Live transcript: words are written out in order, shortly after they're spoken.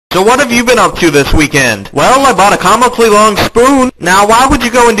So what have you been up to this weekend? Well, I bought a comically long spoon. Now why would you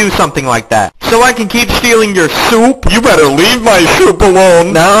go and do something like that? So I can keep stealing your soup? You better leave my soup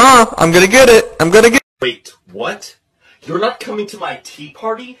alone. Nah, I'm gonna get it. Wait, what? You're not coming to my tea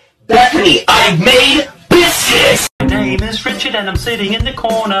party? Bethany, I made biscuits! My name is Richard and I'm sitting in the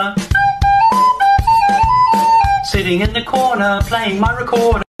corner. Sitting in the corner, playing my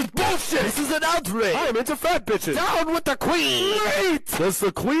recorder. Bullshit! This is an outrage! I'm into fat bitches! Down with the queen! Wait! Does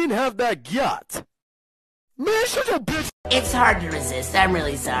the queen have that yacht? Man, shut your bitch! It's hard to resist, I'm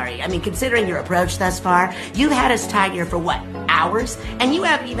really sorry. I mean, considering your approach thus far, you've had us tied here for what, hours? And you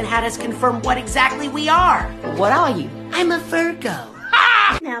haven't even had us confirm what exactly we are. What are you? I'm a Virgo.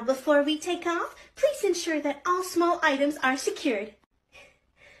 Now, before we take off, please ensure that all small items are secured.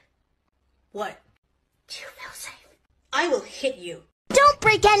 What? Do you feel safe? I will hit you. Don't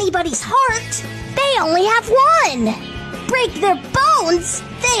break anybody's heart. They only have one. Break their bones.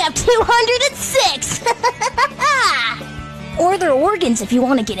 They have 206. Or their organs if you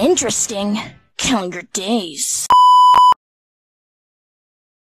want to get interesting. Count your days.